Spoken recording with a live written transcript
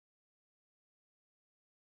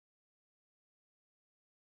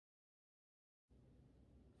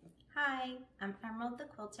Hi, I'm Emerald the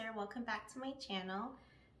Quilter. Welcome back to my channel.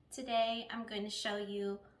 Today I'm going to show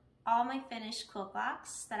you all my finished quilt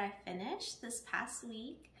blocks that I finished this past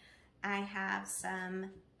week. I have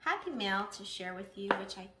some happy mail to share with you,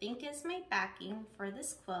 which I think is my backing for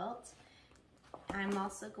this quilt. I'm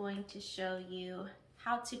also going to show you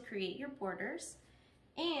how to create your borders,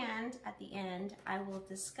 and at the end I will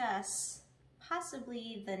discuss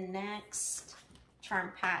possibly the next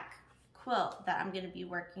charm pack quilt that I'm going to be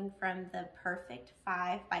working from, the Perfect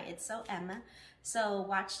 5 by It's So Emma. So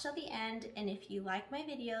watch till the end, and if you like my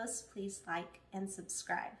videos, please like and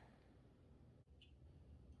subscribe.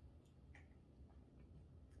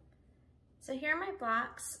 So here are my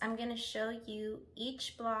blocks. I'm going to show you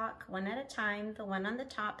each block one at a time. The one on the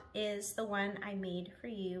top is the one I made for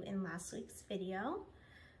you in last week's video.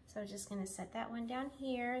 So I'm just going to set that one down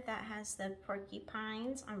here. That has the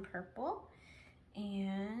porcupines on purple.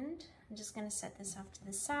 And I'm just going to set this off to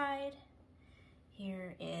the side.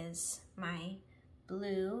 Here is my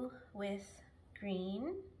blue with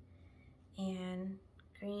green and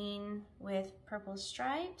green with purple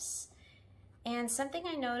stripes. And something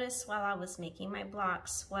I noticed while I was making my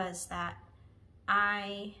blocks was that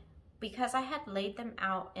because I had laid them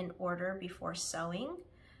out in order before sewing,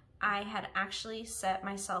 I had actually set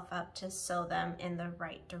myself up to sew them in the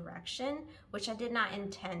right direction, which I did not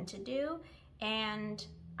intend to do. And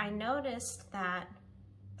I noticed that,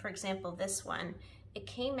 for example, this one, it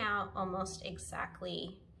came out almost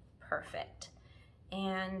exactly perfect.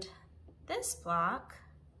 And this block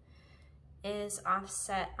is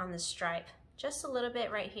offset on the stripe just a little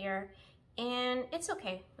bit right here. And it's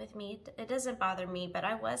okay with me. It doesn't bother me, but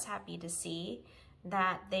I was happy to see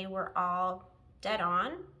that they were all dead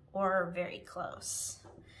on or very close.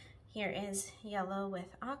 Here is yellow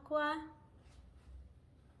with aqua,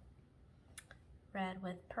 red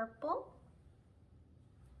with purple,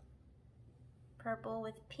 purple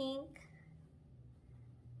with pink,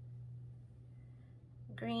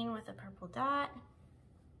 green with a purple dot,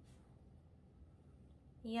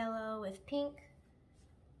 yellow with pink,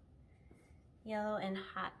 yellow and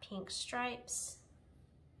hot pink stripes,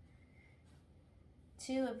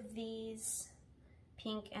 two of these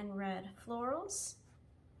pink and red florals,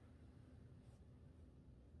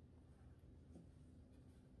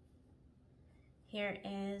 here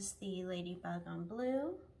is the ladybug on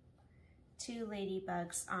blue, two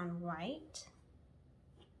ladybugs on white,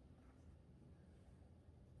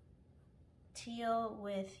 teal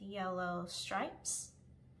with yellow stripes,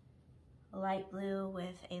 light blue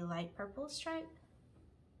with a light purple stripe,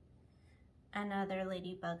 another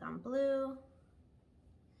ladybug on blue.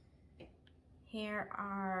 Here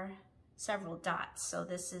are several dots. So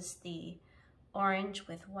this is the orange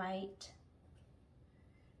with white,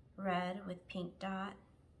 red with pink dot,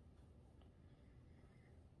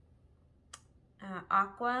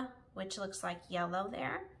 aqua, which looks like yellow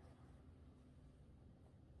there,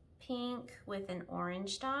 pink with an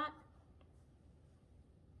orange dot,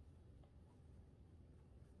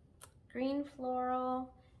 green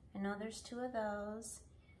floral, I know there's two of those.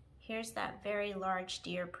 Here's that very large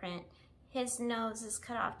deer print. His nose is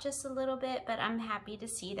cut off just a little bit, but I'm happy to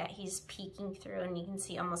see that he's peeking through and you can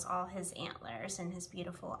see almost all his antlers and his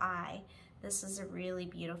beautiful eye. This is a really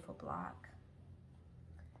beautiful block.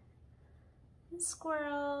 And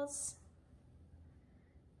squirrels,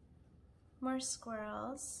 more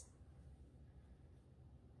squirrels.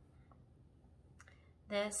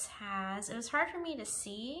 This has, it was hard for me to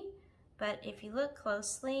see, but if you look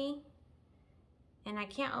closely, and I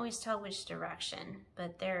can't always tell which direction,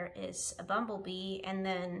 but there is a bumblebee, and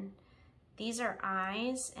then these are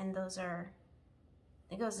eyes, and those are,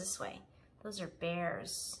 it goes this way. Those are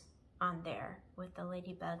bears on there with the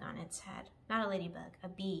ladybug on its head. Not a ladybug, a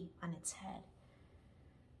bee on its head.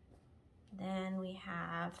 Then we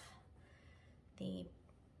have the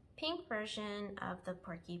pink version of the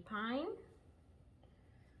porcupine,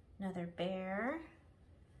 another bear.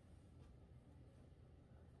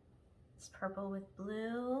 It's purple with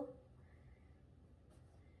blue.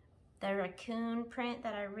 The raccoon print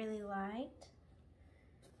that I really liked.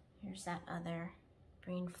 Here's that other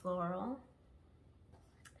green floral.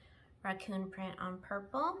 Raccoon print on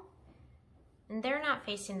purple. And they're not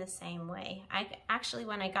facing the same way. Actually,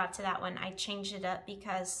 when I got to that one, I changed it up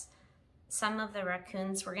because some of the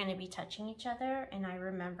raccoons were gonna be touching each other, and I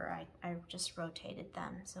remember I just rotated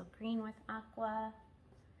them. So green with aqua,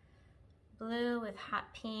 blue with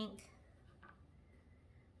hot pink,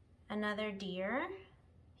 another deer.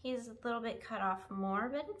 He's a little bit cut off more,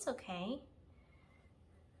 but it's okay.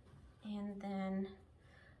 And then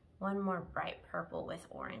one more bright purple with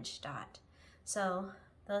orange dot. So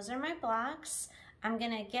those are my blocks. I'm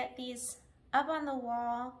gonna get these up on the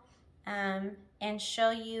wall and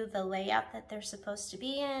show you the layout that they're supposed to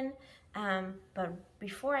be in. But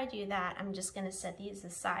before I do that, I'm just gonna set these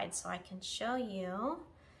aside so I can show you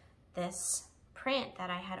this print that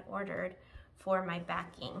I had ordered for my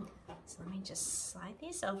backing. So let me just slide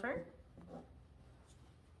these over.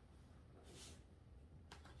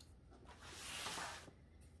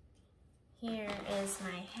 Here is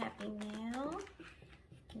my Happy Mail.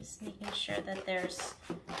 Just making sure that there's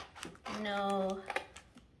no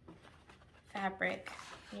fabric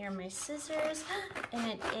near my scissors,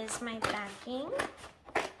 and it is my backing.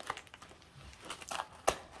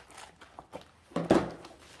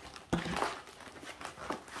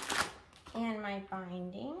 And my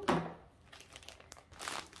binding.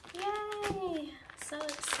 Yay! So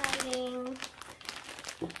exciting.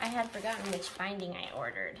 I had forgotten which binding I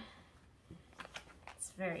ordered.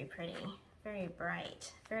 It's very pretty, very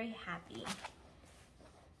bright, very happy.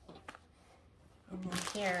 And then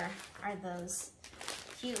here are those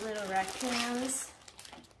cute little raccoons.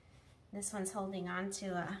 This one's holding on to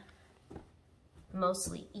a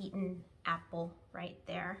mostly eaten apple right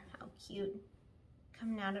there. How cute.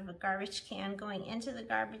 Coming out of a garbage can, going into the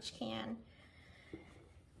garbage can.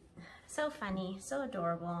 So funny, so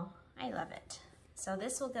adorable. I love it. So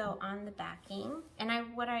this will go on the backing. And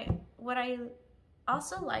what I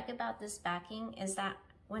also like about this backing is that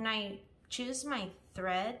when I choose my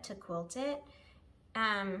thread to quilt it,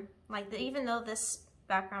 even though this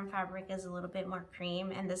background fabric is a little bit more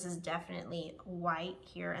cream and this is definitely white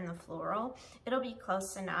here in the floral, it'll be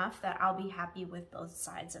close enough that I'll be happy with both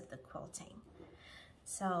sides of the quilting.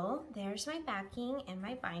 So there's my backing and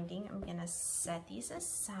my binding. I'm gonna set these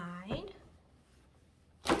aside.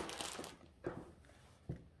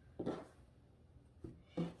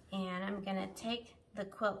 And I'm gonna take the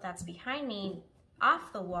quilt that's behind me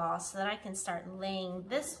off the wall so that I can start laying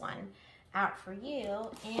this one out for you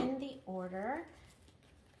in the order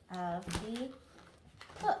of the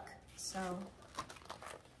book. So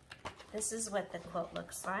this is what the quilt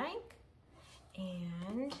looks like.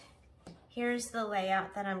 And here's the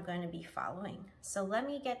layout that I'm going to be following. So let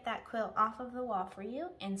me get that quilt off of the wall for you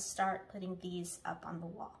and start putting these up on the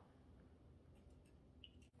wall.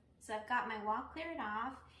 So I've got my wall cleared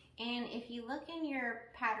off, and if you look in your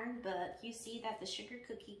pattern book, you see that the sugar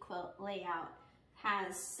cookie quilt layout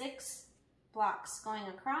has 6 blocks going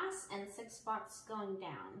across and 6 blocks going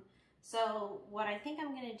down. So what I think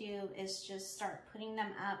I'm going to do is just start putting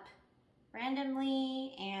them up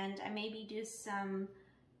randomly, and I maybe do some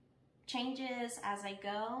changes as I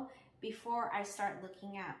go before I start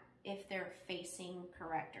looking at if they're facing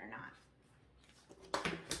correct or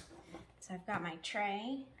not. So I've got my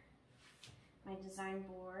tray, my design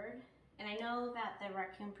board, and I know that the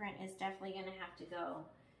raccoon print is definitely going to have to go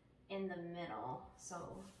in the middle,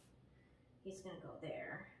 so he's going to go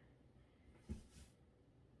there.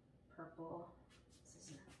 Purple, this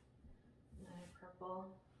is another purple,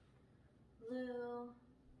 blue.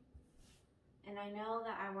 And I know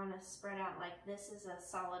that I want to spread out, like this is a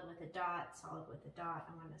solid with a dot, solid with a dot.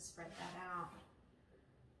 I want to spread that out.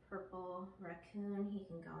 Purple raccoon, he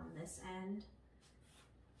can go on this end.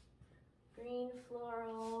 Green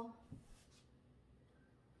floral.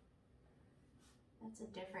 That's a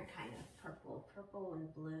different kind of purple, purple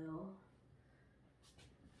and blue.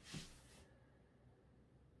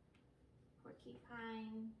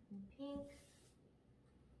 Porcupine and pink.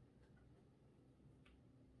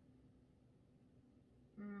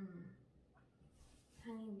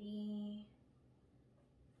 Honeybee,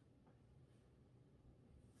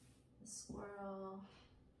 the squirrel,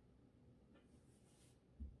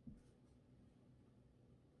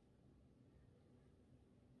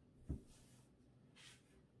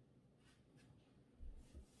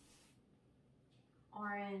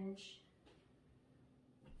 orange,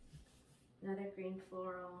 another green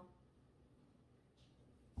floral,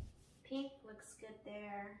 pink looks good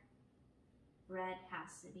there. Red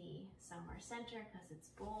has to be somewhere center because it's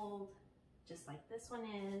bold, just like this one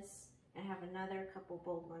is. I have another couple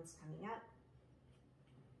bold ones coming up.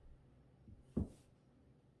 1, 2,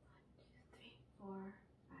 3, 4,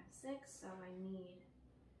 5, 6. So I need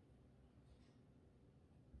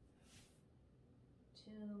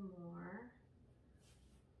 2 more.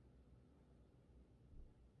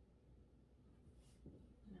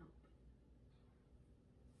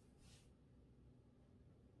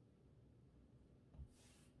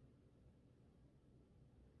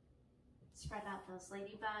 Spread out those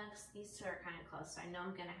ladybugs. These 2 are kind of close, so I know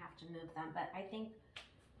I'm gonna have to move them, but I think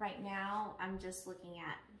right now I'm just looking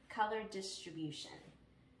at color distribution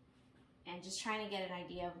and just trying to get an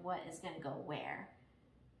idea of what is gonna go where.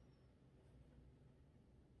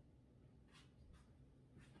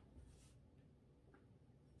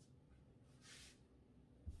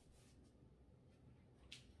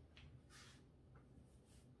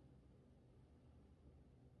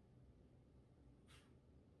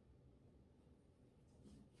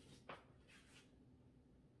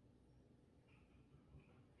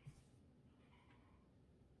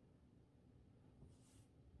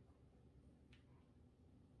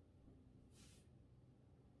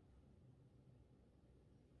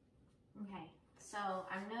 Okay, so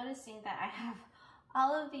I'm noticing that I have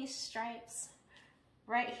all of these stripes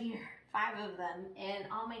right here, 5 of them, and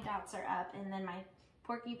all my dots are up, and then my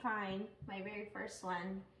porcupine, my very first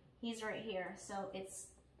one, he's right here. So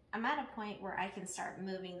I'm at a point where I can start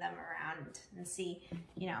moving them around and see,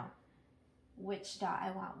 you know, which dot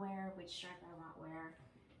I want where, which stripe I want where.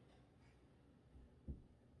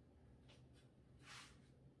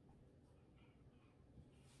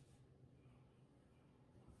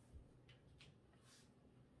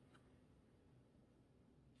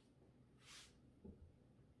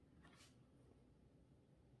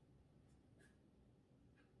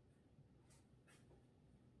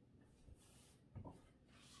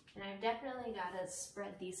 And I've definitely got to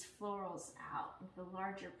spread these florals out with the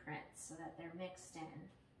larger prints so that they're mixed in.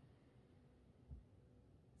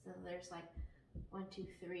 So there's like 1, 2,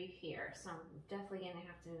 3 here. So I'm definitely going to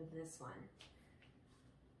have to move this one.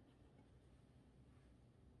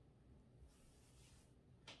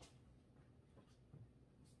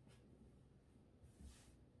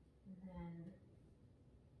 And then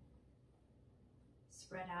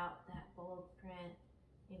spread out that bold print.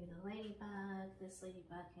 Maybe the ladybug, this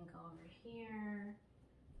ladybug can go over here.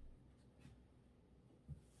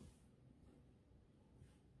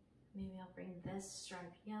 Maybe I'll bring this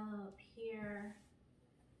striped yellow up here.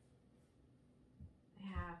 I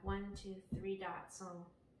have 1, 2, 3 dots, so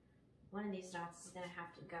one of these dots is gonna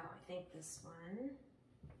have to go. I think this one.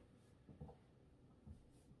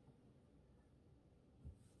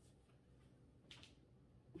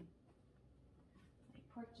 My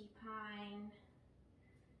porcupine.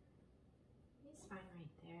 He's fine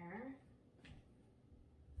right there.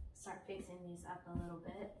 Start fixing these up a little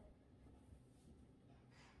bit.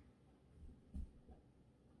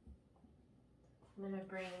 I'm gonna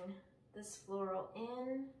bring this floral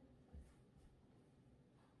in.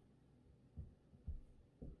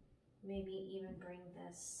 Maybe even bring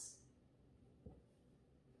this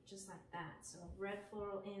just like that. So red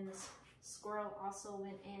floral in, this squirrel also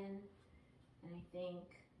went in, and I think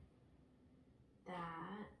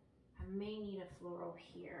that I may need a floral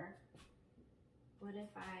here. What if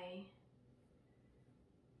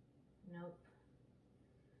nope.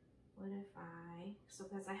 What if so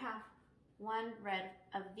because I have 1 red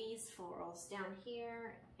of these florals down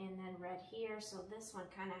here and then red here, so this one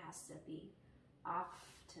kind of has to be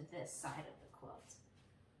off to this side of the quilt.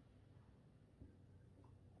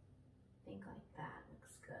 I think like that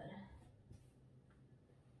looks good.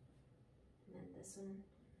 And then this one,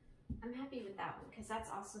 I'm happy with that one because that's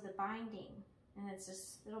also the binding, and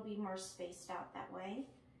it'll be more spaced out that way.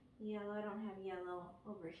 Yellow, I don't have yellow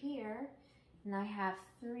over here, and I have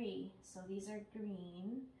 3, so these are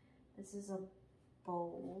green. This is a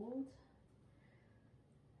bold.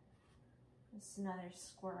 This is another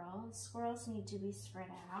squirrel. Squirrels need to be spread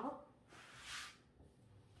out.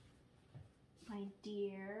 My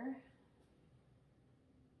deer.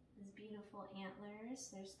 These beautiful antlers.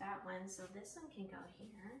 There's that one. So this one can go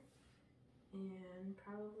here. And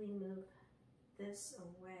probably move this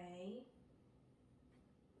away.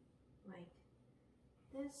 Like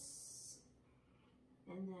this.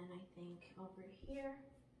 And then I think over here.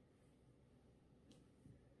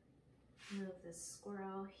 Move this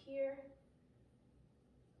squirrel here.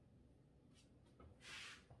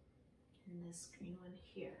 And this green one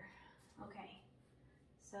here. Okay,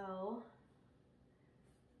 so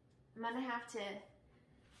I'm gonna have to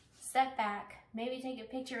step back, maybe take a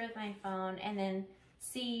picture with my phone, and then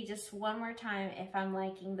see just one more time if I'm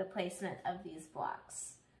liking the placement of these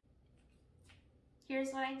blocks.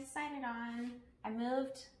 Here's what I decided on. I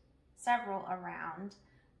moved several around,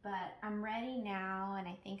 but I'm ready now, and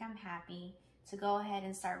I think I'm happy to go ahead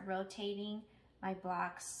and start rotating my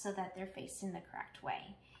blocks so that they're facing the correct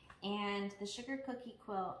way. And the sugar cookie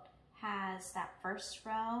quilt has that first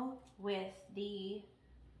row with the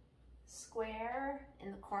square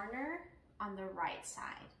in the corner on the right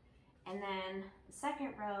side. And then the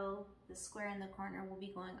second row, the square in the corner will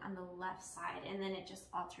be going on the left side, and then it just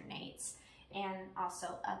alternates, and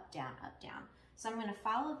also up, down, up, down. So I'm gonna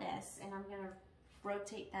follow this, and I'm gonna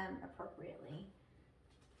rotate them appropriately.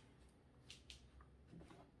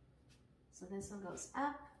 So this one goes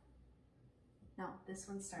up. No, this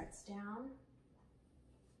one starts down.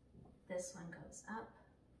 This one goes up.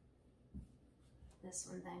 This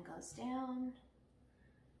one then goes down.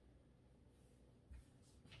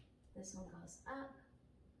 This one goes up.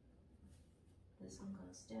 This one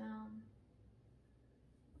goes down.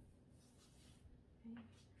 Okay.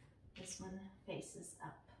 This one faces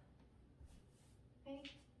up. Okay,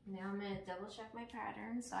 now I'm going to double check my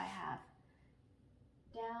pattern. So I have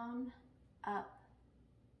down, up,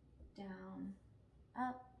 down,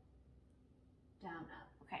 up, down, up.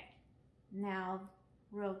 Okay, now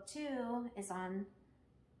row 2 is on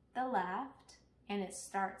the left, and it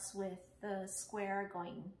starts with the square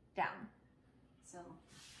going down. So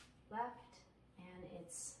left, and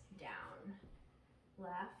it's down.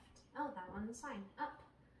 Left, oh, that one's fine. Up,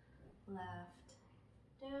 left,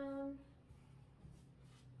 down,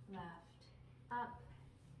 left, up,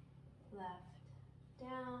 left,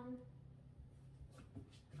 down,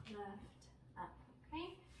 left, up,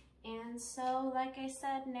 okay? And so, like I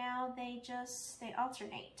said, now they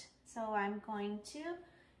alternate. So I'm going to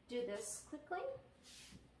do this quickly.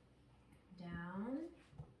 Down,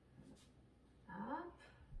 up,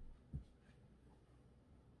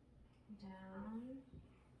 down,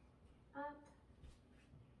 up,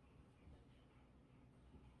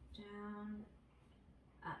 down,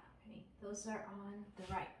 up. Okay, those are on the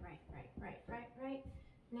right.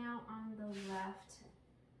 Now on the left,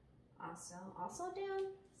 also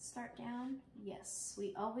down, start down. Yes,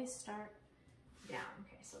 we always start down.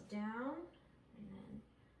 Okay, so down, and then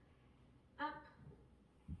up,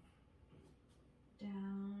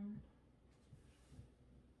 down,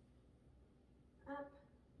 up,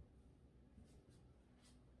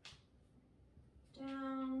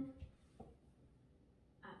 down,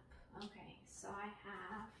 up. Okay, so I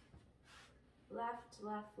have left,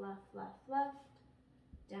 left, left, left, left,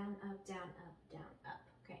 down, up, down, up, down, up.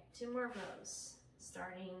 Okay, 2 more rows,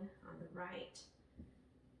 starting on the right,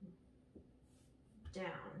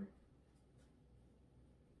 down,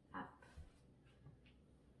 up,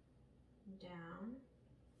 down,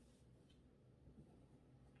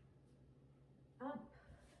 up,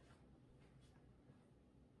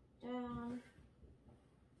 down,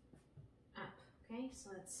 up. Okay,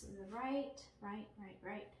 so it's the right,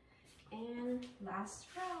 and last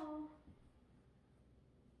row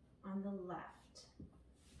on the left,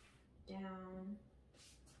 down,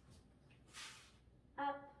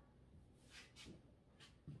 up,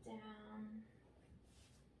 down,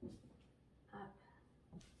 up,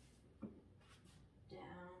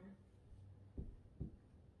 down,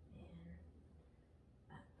 and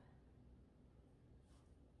up.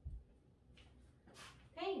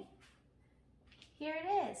 Okay, here it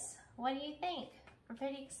is. What do you think? I'm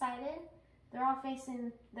pretty excited. They're all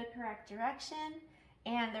facing the correct direction,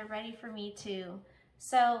 and they're ready for me to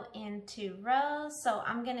sew in 2 rows. So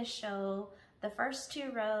I'm gonna show the first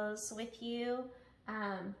 2 rows with you,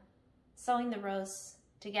 sewing the rows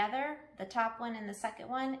together, the top one and the second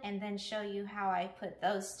one, and then show you how I put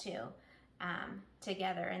those 2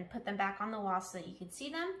 together and put them back on the wall so that you can see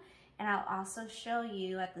them. And I'll also show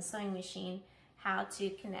you at the sewing machine how to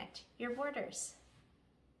connect your borders.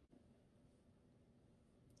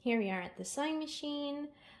 Here we are at the sewing machine.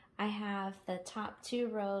 I have the top 2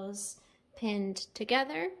 rows pinned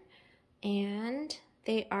together, and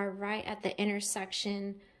they are right at the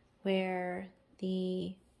intersection where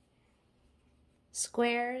the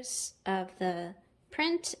squares of the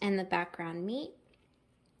print and the background meet.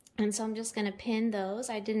 And so I'm just going to pin those.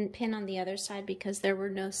 I didn't pin on the other side because there were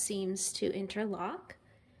no seams to interlock.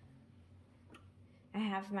 I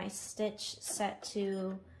have my stitch set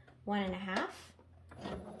to 1.5.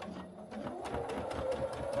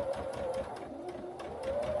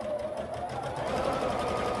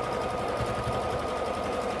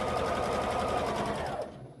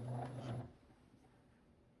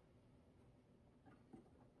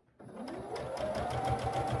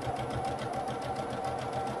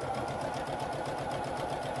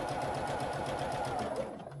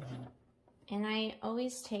 And I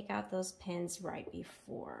always take out those pins right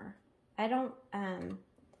before. I don't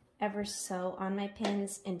ever sew on my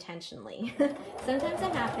pins intentionally. Sometimes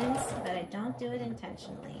it happens, but I don't do it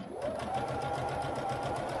intentionally.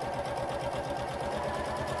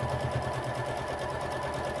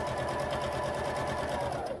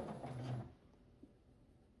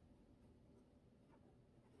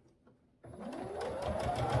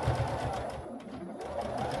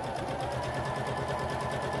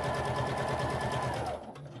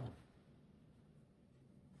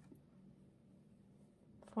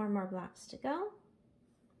 4 more blocks to go.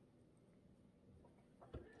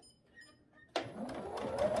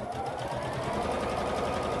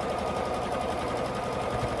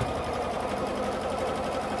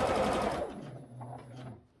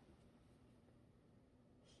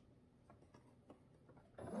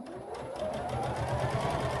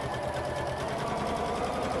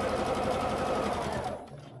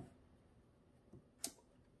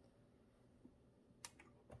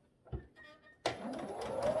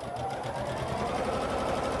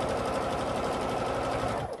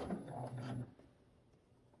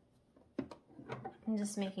 I'm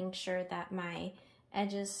just making sure that my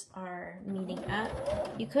edges are meeting up.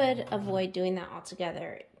 You could avoid doing that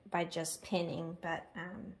altogether by just pinning, but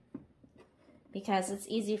because it's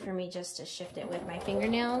easy for me just to shift it with my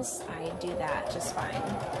fingernails, I do that just fine.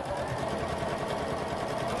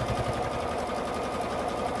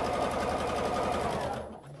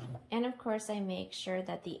 And of course I make sure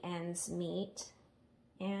that the ends meet,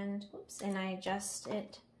 and I adjust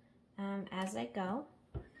it as I go.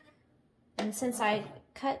 And since I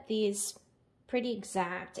cut these pretty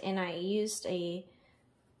exact and I used a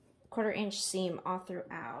 1/4 inch seam all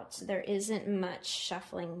throughout, there isn't much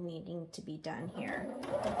shuffling needing to be done here.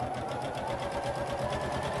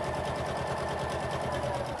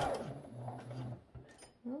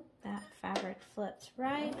 Oh, that fabric flipped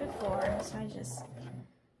right before, so I just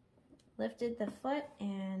lifted the foot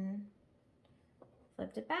and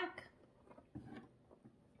flipped it back.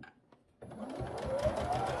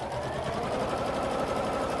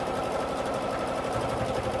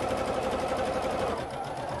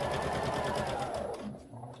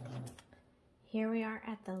 Here we are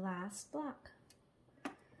at the last block.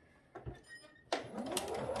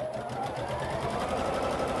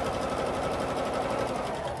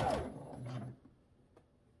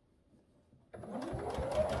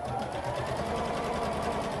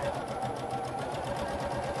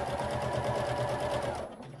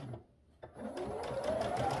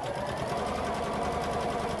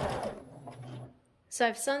 So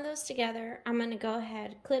I've sewn those together. I'm going to go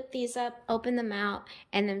ahead, clip these up, open them out,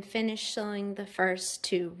 and then finish sewing the first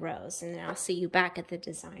 2 rows. And then I'll see you back at the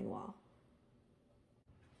design wall.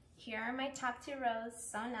 Here are my top 2 rows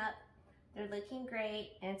sewn up. They're looking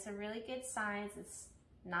great, and it's a really good size. It's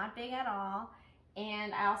not big at all.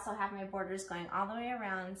 And I also have my borders going all the way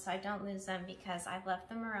around so I don't lose them, because I've left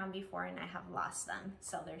them around before and I have lost them.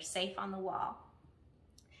 So they're safe on the wall.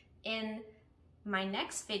 In my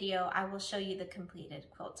next video, I will show you the completed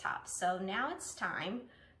quilt top. So now it's time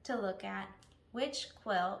to look at which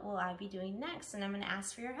quilt will I be doing next, and I'm going to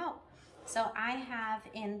ask for your help. So I have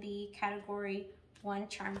in the category 1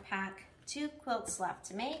 charm pack 2 quilts left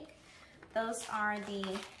to make. Those are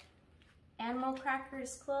the Animal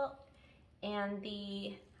Crackers quilt and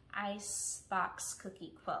the Ice Box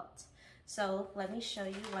Cookie quilt. So let me show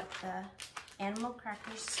you what the Animal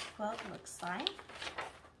Crackers quilt looks like.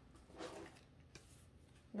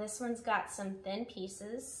 This one's got some thin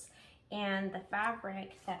pieces, and the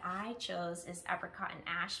fabric that I chose is apricot and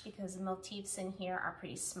ash because the motifs in here are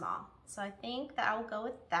pretty small. So I think that I will go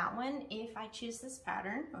with that one if I choose this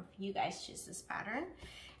pattern, or if you guys choose this pattern.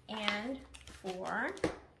 And for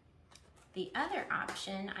the other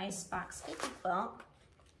option, Icebox Cookie Quilt,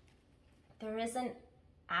 there is an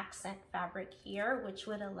accent fabric here which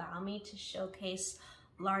would allow me to showcase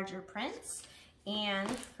larger prints. And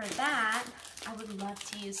for that, I would love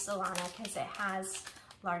to use Solana because it has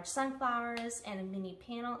large sunflowers and a mini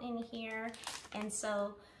panel in here. And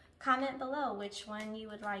so comment below which one you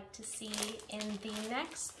would like to see in the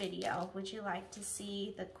next video. Would you like to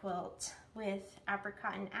see the quilt with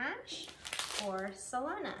apricot and ash or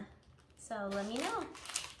Solana? So let me know.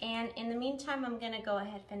 And in the meantime, I'm gonna go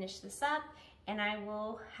ahead and finish this up, and I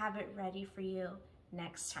will have it ready for you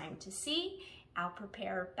next time to see. I'll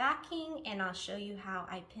prepare backing and I'll show you how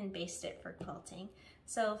I pin baste it for quilting.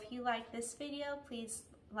 So if you like this video, please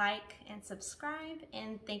like and subscribe,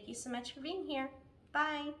 and thank you so much for being here.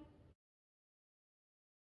 Bye.